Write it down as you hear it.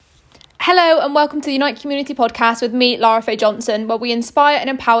Hello and welcome to the Unite Community Podcast with me, Lara Faye Johnson, where we inspire and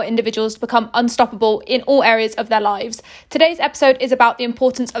empower individuals to become unstoppable in all areas of their lives. Today's episode is about the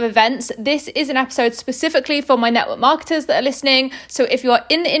importance of events. This is an episode specifically for my network marketers that are listening. So if you are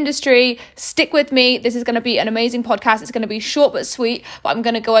in the industry, stick with me. This is going to be an amazing podcast. It's going to be short but sweet, but I'm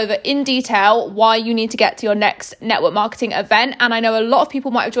going to go over in detail why you need to get to your next network marketing event. And I know a lot of people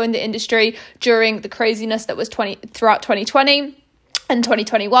might have joined the industry during the craziness that was throughout 2020. And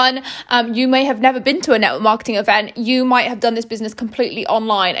 2021, you may have never been to a network marketing event. You might have done this business completely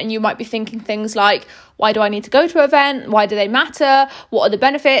online, and you might be thinking things like, why do I need to go to an event? Why do they matter? What are the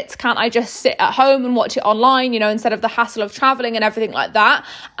benefits? Can't I just sit at home and watch it online, instead of the hassle of traveling and everything like that?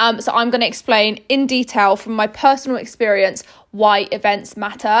 So I'm going to explain in detail from my personal experience why events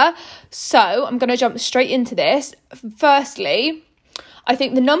matter. So I'm going to jump straight into this. Firstly, I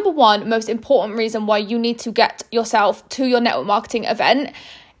think the number one most important reason why you need to get yourself to your network marketing event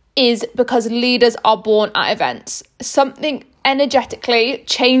is because leaders are born at events. Something energetically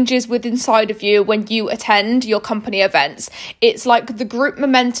changes within inside of you when you attend your company events. It's like the group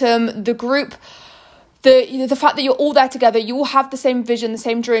momentum, the fact that you're all there together, you all have the same vision, the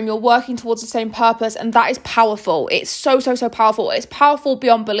same dream, you're working towards the same purpose, and that is powerful. It's so powerful. It's powerful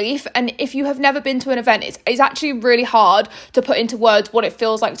beyond belief. And if you have never been to an event, it's actually really hard to put into words what it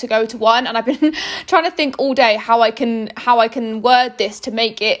feels like to go to one. And I've been trying to think all day how I can word this to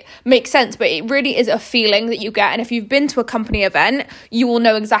make it make sense, but it really is a feeling that you get. And if you've been to a company event, you will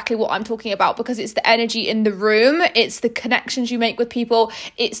know exactly what I'm talking about, because it's the energy in the room, it's the connections you make with people,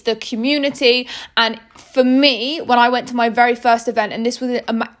 it's the community. And for me, when I went to my very first event, and this was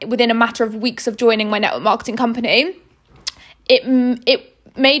within a matter of weeks of joining my network marketing company, it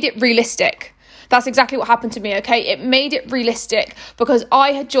made it realistic. That's exactly what happened to me, okay? It made it realistic because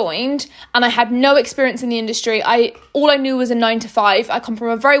I had joined and I had no experience in the industry. All I knew was a 9-to-5. I come from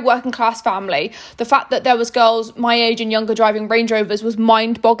a very working class family. The fact that there was girls my age and younger driving Range Rovers was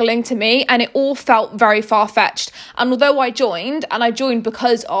mind-boggling to me, and it all felt very far-fetched. And although I joined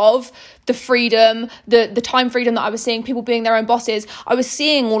because of the freedom, the time freedom that I was seeing, people being their own bosses, I was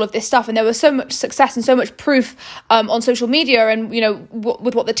seeing all of this stuff, and there was so much success and so much proof on social media and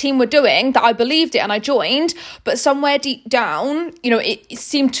with what the team were doing, that I believed it and I joined. But somewhere deep down, it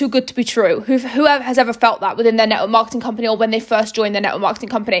seemed too good to be true. Whoever has ever felt that within their network marketing company, or when they first joined their network marketing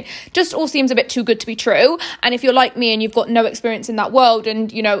company, just all seems a bit too good to be true. And if you're like me and you've got no experience in that world,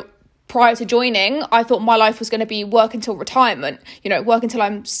 and prior to joining, I thought my life was going to be work until retirement, work until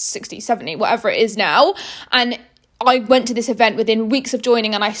I'm 60, 70, whatever it is now. And I went to this event within weeks of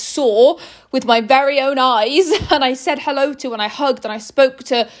joining, and I saw with my very own eyes, and I said hello to, and I hugged, and I spoke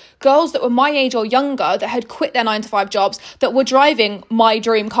to girls that were my age or younger that had quit their 9-to-5 jobs, that were driving my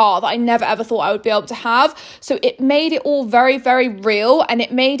dream car that I never ever thought I would be able to have. So it made it all very, very real, and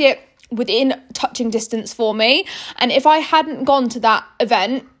it made it within touching distance for me. And if I hadn't gone to that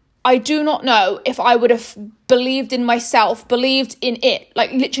event, I do not know if I would have believed in myself, believed in it,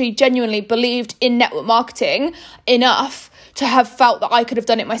 like literally genuinely believed in network marketing enough to have felt that I could have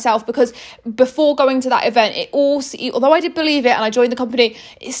done it myself. Because before going to that event, although I did believe it and I joined the company,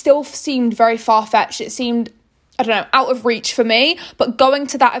 it still seemed very far-fetched. It seemed, out of reach for me. But going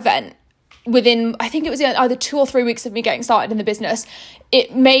to that event, within, I think it was either 2 or 3 weeks of me getting started in the business,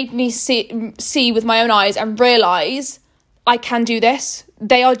 it made me see with my own eyes and realise I can do this.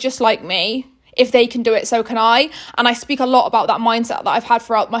 They are just like me. If they can do it, so can I. And I speak a lot about that mindset that I've had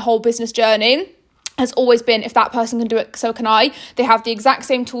throughout my whole business journey. Has always been, if that person can do it, so can I. They have the exact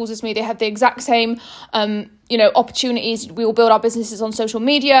same tools as me. They have the exact same, opportunities. We all build our businesses on social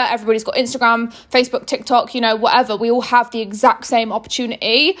media. Everybody's got Instagram, Facebook, TikTok, whatever. We all have the exact same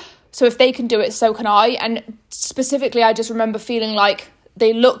opportunity. So if they can do it, so can I. And specifically, I just remember feeling like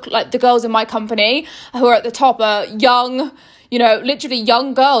they look like the girls in my company who are at the top are young, literally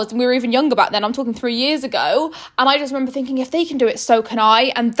young girls. And we were even younger back then. I'm talking 3 years ago. And I just remember thinking, if they can do it, so can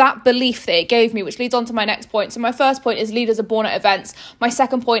I. And that belief that it gave me, which leads on to my next point. So my first point is leaders are born at events. My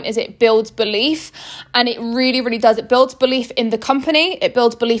second point is it builds belief. And it really, really does. It builds belief in the company, it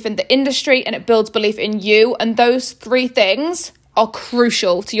builds belief in the industry, and it builds belief in you. And those 3 things are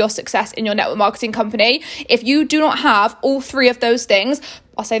crucial to your success in your network marketing company. If you do not have all 3 of those things,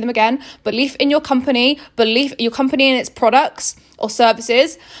 I'll say them again: belief in your company in its products or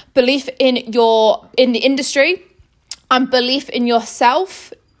services, belief in the industry, and belief in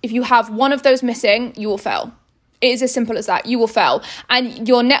yourself. If you have one of those missing, you will fail. It is as simple as that. You will fail. And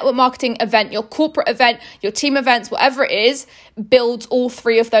your network marketing event, your corporate event, your team events, whatever it is, builds all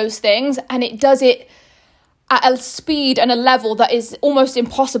 3 of those things, and it does it at a speed and a level that is almost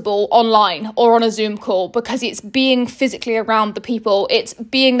impossible online or on a Zoom call, because it's being physically around the people, it's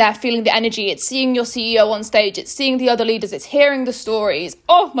being there, feeling the energy, it's seeing your CEO on stage, it's seeing the other leaders, it's hearing the stories.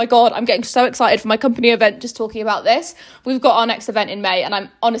 Oh my God, I'm getting so excited for my company event just talking about this. We've got our next event in May and I'm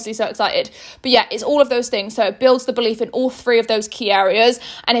honestly so excited. But yeah, it's all of those things. So it builds the belief in all three of those key areas.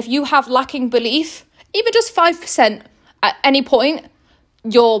 And if you have lacking belief, even just 5% at any point,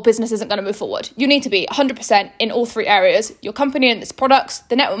 your business isn't going to move forward. You need to be 100% in all three areas: your company and its products,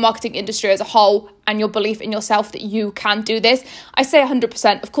 the network marketing industry as a whole, and your belief in yourself that you can do this. I say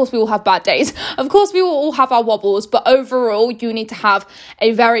 100%. Of course, we will have bad days. Of course, we will all have our wobbles. But overall, you need to have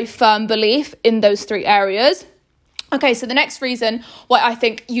a very firm belief in those three areas. Okay, so the next reason why I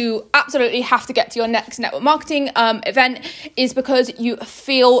think you absolutely have to get to your next network marketing event is because you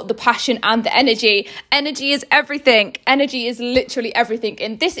feel the passion and the energy. Energy is everything. Energy is literally everything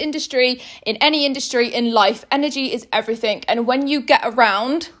in this industry, in any industry, in life. Energy is everything. And when you get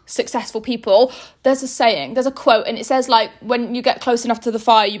around successful people, there's a saying, there's a quote, and it says, like, when you get close enough to the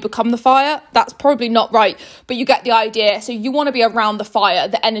fire, you become the fire. That's probably not right, but you get the idea. So you want to be around the fire,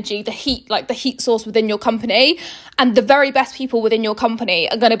 the energy, the heat, like the heat source within your company. And the very best people within your company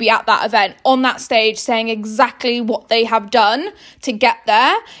are going to be at that event, on that stage, saying exactly what they have done to get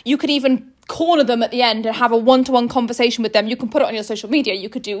there. You could even corner them at the end and have a one-to-one conversation with them. You can put it on your social media. You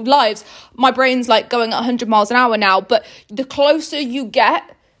could do lives. My brain's like going at 100 miles an hour now, but the closer you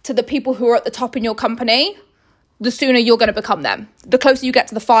get to the people who are at the top in your company, the sooner you're going to become them. The closer you get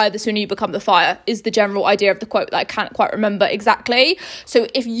to the fire, the sooner you become the fire, is the general idea of the quote that I can't quite remember exactly. So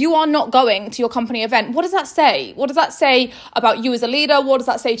if you are not going to your company event, what does that say? What does that say about you as a leader? What does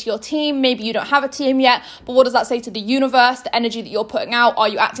that say to your team? Maybe you don't have a team yet, but what does that say to the universe, the energy that you're putting out? Are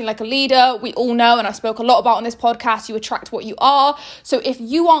you acting like a leader? We all know, and I spoke a lot about on this podcast, you attract what you are. So if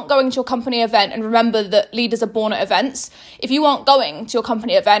you aren't going to your company event, and remember that leaders are born at events, if you aren't going to your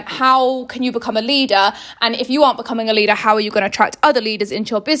company event, how can you become a leader? And if you aren't becoming a leader, how are you going to attract other leaders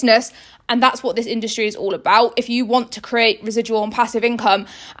into your business? And that's what this industry is all about. If you want to create residual and passive income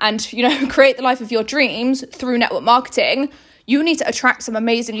and, create the life of your dreams through network marketing, you need to attract some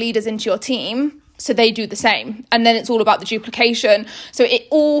amazing leaders into your team so they do the same. And then it's all about the duplication. So it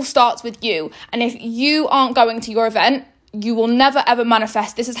all starts with you. And if you aren't going to your event, you will never ever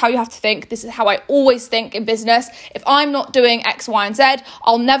manifest. This is how you have to think. This is how I always think in business. If I'm not doing X, Y, and Z,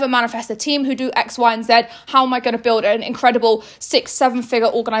 I'll never manifest a team who do X, Y, and Z. How am I going to build an incredible 6-7 figure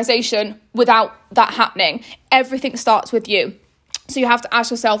organization without that happening? Everything starts with you. So you have to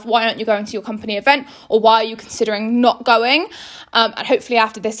ask yourself, why aren't you going to your company event, or why are you considering not going? And hopefully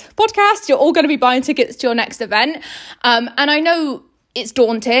after this podcast, you're all going to be buying tickets to your next event. And I know it's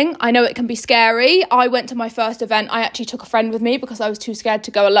daunting. I know it can be scary. I went to my first event. I actually took a friend with me because I was too scared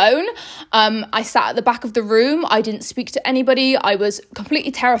to go alone. I sat at the back of the room. I didn't speak to anybody. I was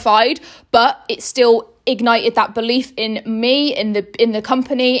completely terrified, but it still ignited that belief in me, in the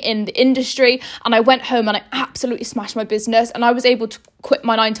company, in the industry. And I went home and I absolutely smashed my business. And I was able to quit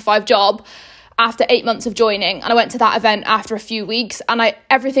my 9-to-5 job after 8 months of joining. And I went to that event after a few weeks. And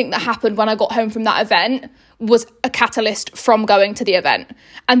everything that happened when I got home from that event was a catalyst from going to the event.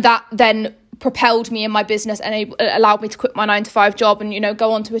 And that then propelled me in my business and allowed me to quit my 9-to-5 job and,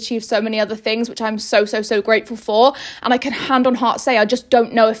 go on to achieve so many other things, which I'm so grateful for. And I can hand on heart say, I just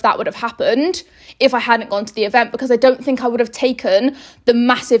don't know if that would have happened if I hadn't gone to the event, because I don't think I would have taken the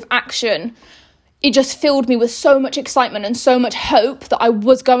massive action. It just filled me with so much excitement and so much hope that I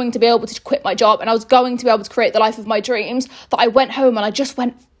was going to be able to quit my job and I was going to be able to create the life of my dreams, that I went home and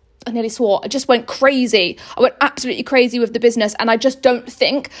I nearly swore, I just went crazy. I went absolutely crazy with the business. And I just don't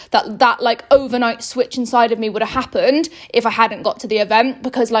think that like overnight switch inside of me would have happened if I hadn't got to the event.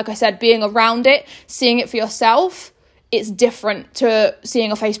 Because like I said, being around it, seeing it for yourself, it's different to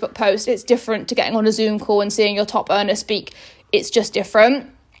seeing a Facebook post. It's different to getting on a Zoom call and seeing your top earner speak. It's just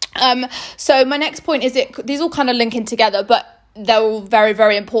different. So my next point is these all kind of link in together, but they're all very,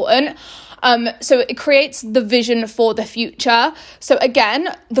 very important. So it creates the vision for the future. So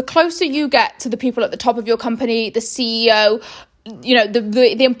again, the closer you get to the people at the top of your company, the CEO,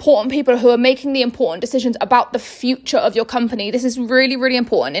 the important people who are making the important decisions about the future of your company. This is really, really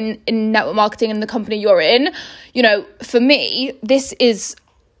important in network marketing and the company you're in. For me, this is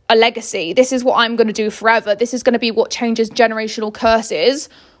a legacy. This is what I'm going to do forever. This is going to be what changes generational curses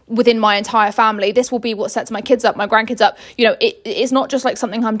within my entire family. This will be what sets my kids up, my grandkids up. It's not just like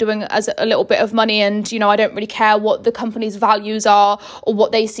something I'm doing as a little bit of money and, I don't really care what the company's values are or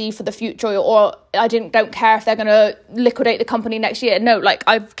what they see for the future or don't care if they're going to liquidate the company next year. No, like,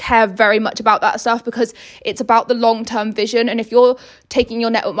 I care very much about that stuff, because it's about the long-term vision. And if you're taking your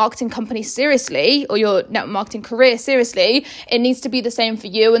network marketing company seriously, or your network marketing career seriously, it needs to be the same for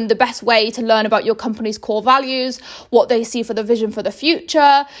you. And the best way to learn about your company's core values, what they see for the vision for the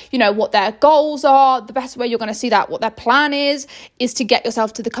future, what their goals are, the best way you're going to see that, what their plan is to get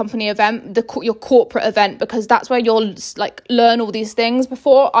yourself to the company event, your corporate event, because that's where you'll like learn all these things.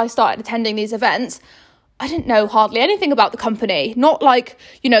 Before I started attending these events, I didn't know hardly anything about the company, not like,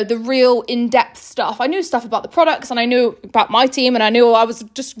 the real in-depth stuff. I knew stuff about the products, and I knew about my team, and I knew I was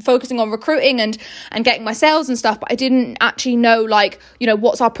just focusing on recruiting and getting my sales and stuff, but I didn't actually know, like,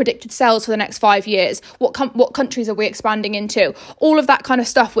 what's our predicted sales for the next 5 years? What countries are we expanding into? All of that kind of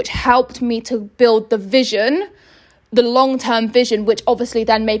stuff, which helped me to build the vision, the long-term vision, which obviously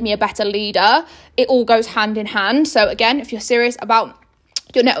then made me a better leader. It all goes hand in hand. So again, if you're serious about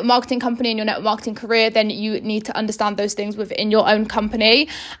your network marketing company and your network marketing career, then you need to understand those things within your own company.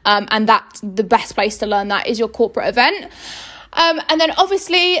 And that's the best place to learn that is your corporate event. And then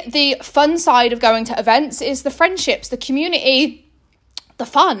obviously the fun side of going to events is the friendships, the community, the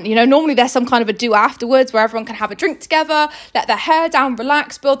fun. Normally there's some kind of a do afterwards where everyone can have a drink together, let their hair down,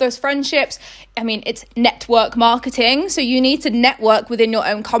 relax, build those friendships. I mean, it's network marketing, so you need to network within your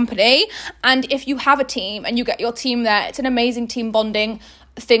own company. And if you have a team and you get your team there, it's an amazing team bonding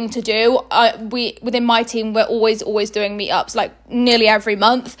thing to do. Within my team, we're always doing meetups, like nearly every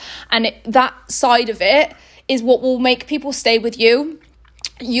month, and that side of it is what will make people stay with you.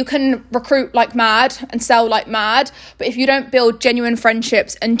 You can recruit like mad and sell like mad, but if you don't build genuine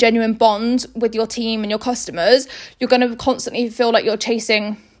friendships and genuine bonds with your team and your customers, you're going to constantly feel like you're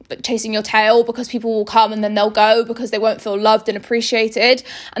chasing your tail, because people will come and then they'll go because they won't feel loved and appreciated.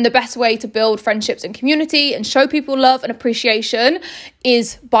 And the best way to build friendships and community and show people love and appreciation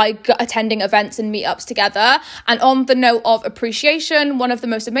is by attending events and meetups together. And on the note of appreciation, one of the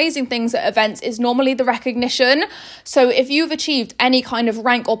most amazing things at events is normally the recognition. So if you've achieved any kind of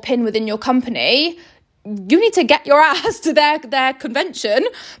rank or pin within your company, you need to get your ass to their convention,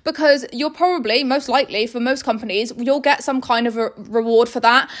 because you're probably, most likely for most companies, you'll get some kind of a reward for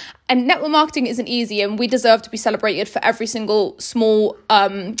that. And network marketing isn't easy, and we deserve to be celebrated for every single small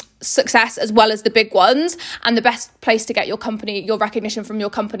success as well as the big ones. And the best place to get your recognition from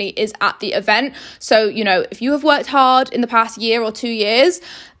your company is at the event. So, if you have worked hard in the past year or 2 years,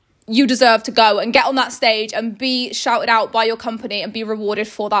 you deserve to go and get on that stage and be shouted out by your company and be rewarded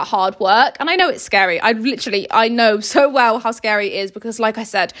for that hard work. And I know it's scary. I know so well how scary it is, because like I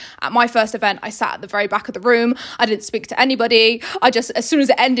said, at my first event, I sat at the very back of the room. I didn't speak to anybody. As soon as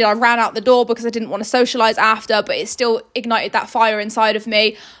it ended, I ran out the door because I didn't want to socialize after, but it still ignited that fire inside of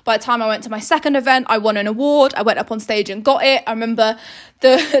me. By the time I went to my second event, I won an award. I went up on stage and got it. I remember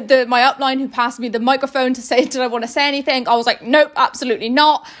my upline who passed me the microphone to say, did I want to say anything? I was like, nope, absolutely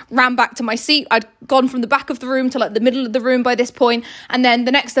not. Ran back to my seat. I'd gone from the back of the room to like the middle of the room by this point. And then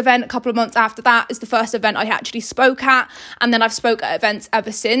the next event, a couple of months after that, is the first event I actually spoke at. And then I've spoke at events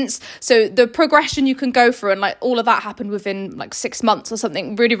ever since. So the progression you can go through, and like all of that happened within like 6 months or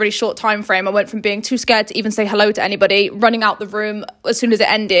something, really, really short time frame. I went from being too scared to even say hello to anybody, running out the room as soon as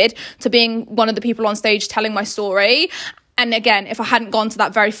it ended, to being one of the people on stage telling my story. And again, if I hadn't gone to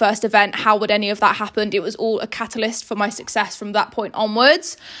that very first event, how would any of that happen? It was all a catalyst for my success from that point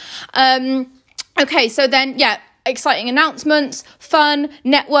onwards. Okay, so then, exciting announcements, fun,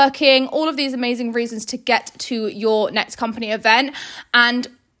 networking, all of these amazing reasons to get to your next company event. And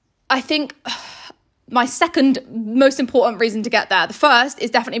I think my second most important reason to get there, the first is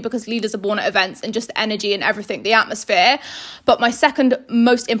definitely because leaders are born at events and just the energy and everything, the atmosphere. But my second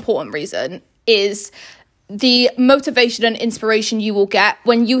most important reason is the motivation and inspiration you will get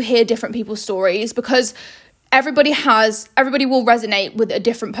when you hear different people's stories, because everybody will resonate with a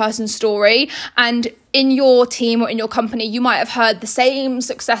different person's story. And in your team or in your company, you might have heard the same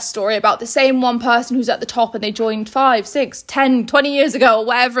success story about the same one person who's at the top and they joined 5, 6, 10, 20 years ago, or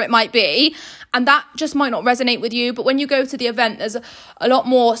whatever it might be. And that just might not resonate with you. But when you go to the event, there's a lot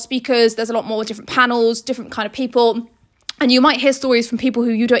more speakers, there's a lot more different panels, different kind of people. And you might hear stories from people who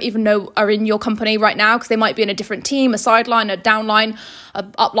you don't even know are in your company right now, because they might be in a different team, a sideline, a downline, a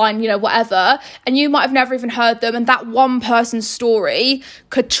upline, whatever. And you might have never even heard them. And that one person's story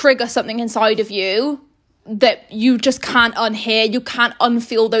could trigger something inside of you that you just can't unhear. You can't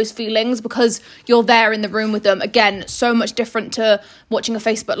unfeel those feelings because you're there in the room with them. Again, so much different to watching a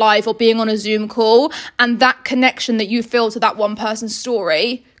Facebook Live or being on a Zoom call. And that connection that you feel to that one person's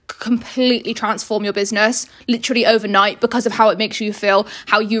story completely transform your business literally overnight because of how it makes you feel,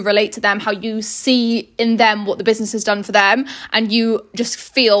 how you relate to them, how you see in them what the business has done for them, and you just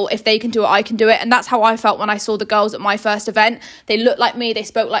feel if they can do it, I can do it. And that's how I felt when I saw the girls at my first event. They looked like me, they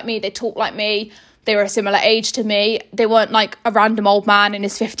spoke like me, they talked like me, they were a similar age to me. They weren't like a random old man in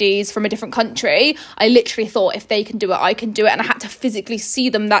his 50s from a different country. I literally thought if they can do it, I can do it. And I had to physically see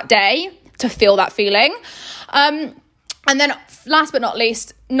them that day to feel that feeling. And then last but not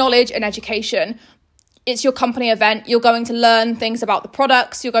least, knowledge and education. It's your company event. You're going to learn things about the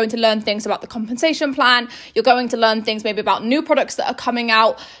products. You're going to learn things about the compensation plan. You're going to learn things maybe about new products that are coming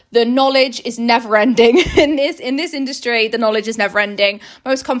out. The knowledge is never ending. In this industry, the knowledge is never ending.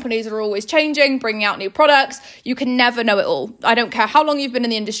 Most companies are always changing, bringing out new products. You can never know it all. I don't care how long you've been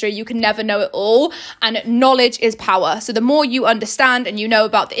in the industry, you can never know it all. And knowledge is power. So the more you understand and you know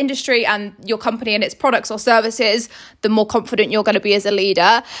about the industry and your company and its products or services, the more confident you're going to be as a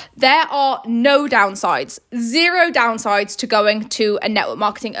leader. There are no downsides. Zero downsides to going to a network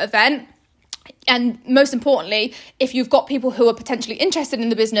marketing event. And most importantly, if you've got people who are potentially interested in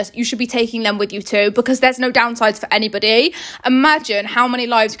the business, you should be taking them with you too, because there's no downsides for anybody. Imagine how many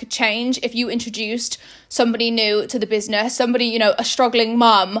lives could change if you introduced somebody new to the business, somebody, you know, a struggling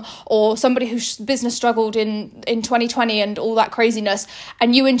mum or somebody whose business struggled in 2020 and all that craziness,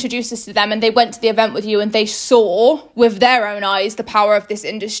 and you introduced this to them and they went to the event with you and they saw with their own eyes the power of this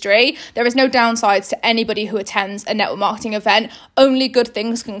industry. There is no downsides to anybody who attends a network marketing event. Only good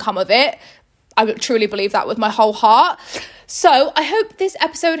things can come of it. I truly believe that with my whole heart. So I hope this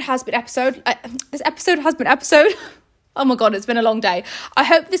episode has been Oh my God, it's been a long day. I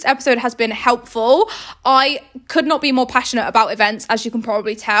hope this episode has been helpful. I could not be more passionate about events, as you can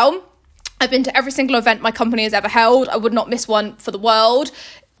probably tell. I've been to every single event my company has ever held. I would not miss one for the world.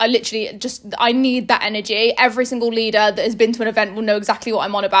 I need that energy. Every single leader that has been to an event will know exactly what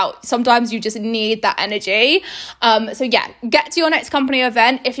I'm on about. Sometimes you just need that energy. So yeah, get to your next company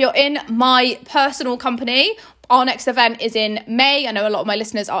event. If you're in my personal company, our next event is in May. I know a lot of my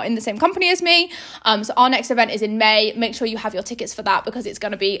listeners are in the same company as me. So our next event is in May. Make sure you have your tickets for that because it's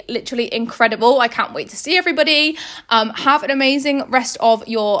going to be literally incredible. I can't wait to see everybody. Have an amazing rest of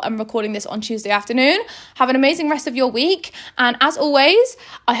I'm recording this on Tuesday afternoon. Have an amazing rest of your week. And as always,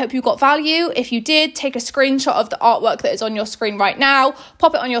 I hope you got value. If you did, take a screenshot of the artwork that is on your screen right now.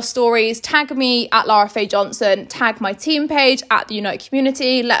 Pop it on your stories. Tag me at Lara Faye Johnson. Tag my team page at the Unite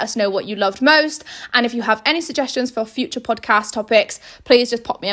Community. Let us know what you loved most. And if you have any suggestions for future podcast topics, please just pop me a